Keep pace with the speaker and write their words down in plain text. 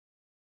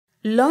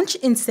Launched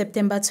in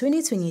September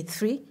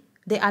 2023,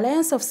 the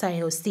Alliance of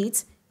Sahel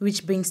States,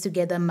 which brings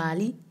together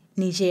Mali,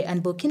 Niger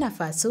and Burkina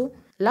Faso,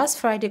 last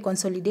Friday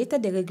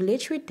consolidated the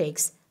regulatory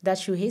text that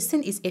should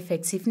hasten its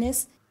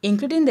effectiveness,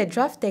 including the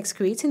draft text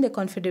creating the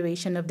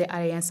Confederation of the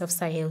Alliance of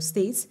Sahel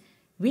States,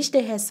 which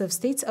the heads of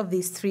states of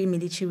these three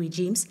military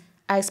regimes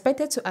are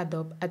expected to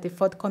adopt at the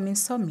forthcoming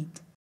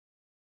summit.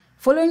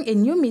 Following a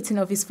new meeting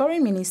of its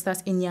foreign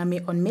ministers in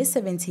Niamey on May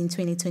 17,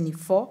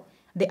 2024,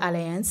 the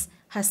alliance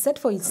has set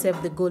for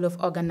itself the goal of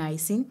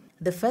organizing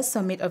the first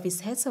summit of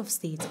its heads of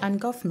state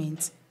and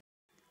government.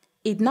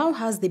 It now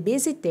has the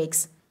basic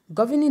text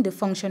governing the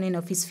functioning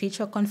of its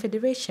future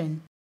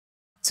confederation.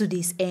 To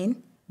this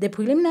end, the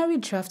preliminary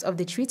draft of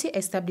the treaty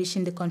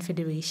establishing the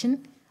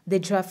confederation, the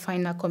draft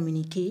final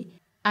communique,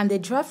 and the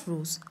draft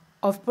rules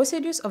of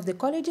procedures of the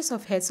colleges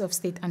of heads of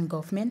state and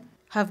government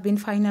have been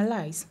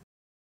finalized.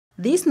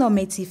 These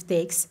normative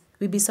texts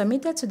will be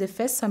submitted to the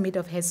first summit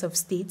of heads of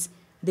states,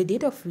 the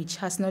date of which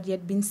has not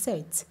yet been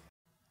set.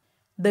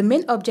 The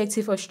main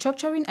objective of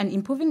structuring and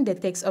improving the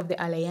text of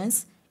the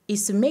alliance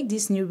is to make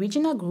this new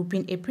regional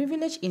grouping a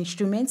privileged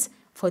instrument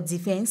for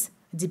defense,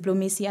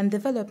 diplomacy, and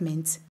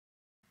development.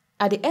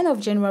 At the end of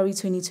January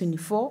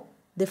 2024,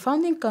 the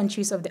founding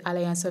countries of the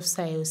Alliance of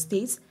Sahel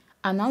States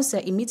announced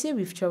their immediate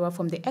withdrawal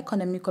from the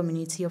Economic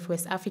Community of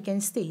West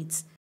African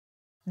States.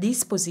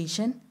 This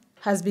position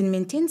has been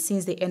maintained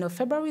since the end of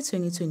February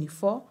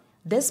 2024,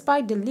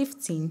 despite the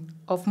lifting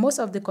of most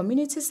of the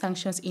community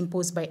sanctions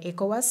imposed by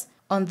ECOWAS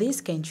on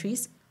these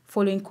countries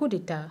following coup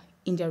d'etat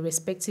in their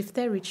respective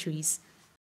territories.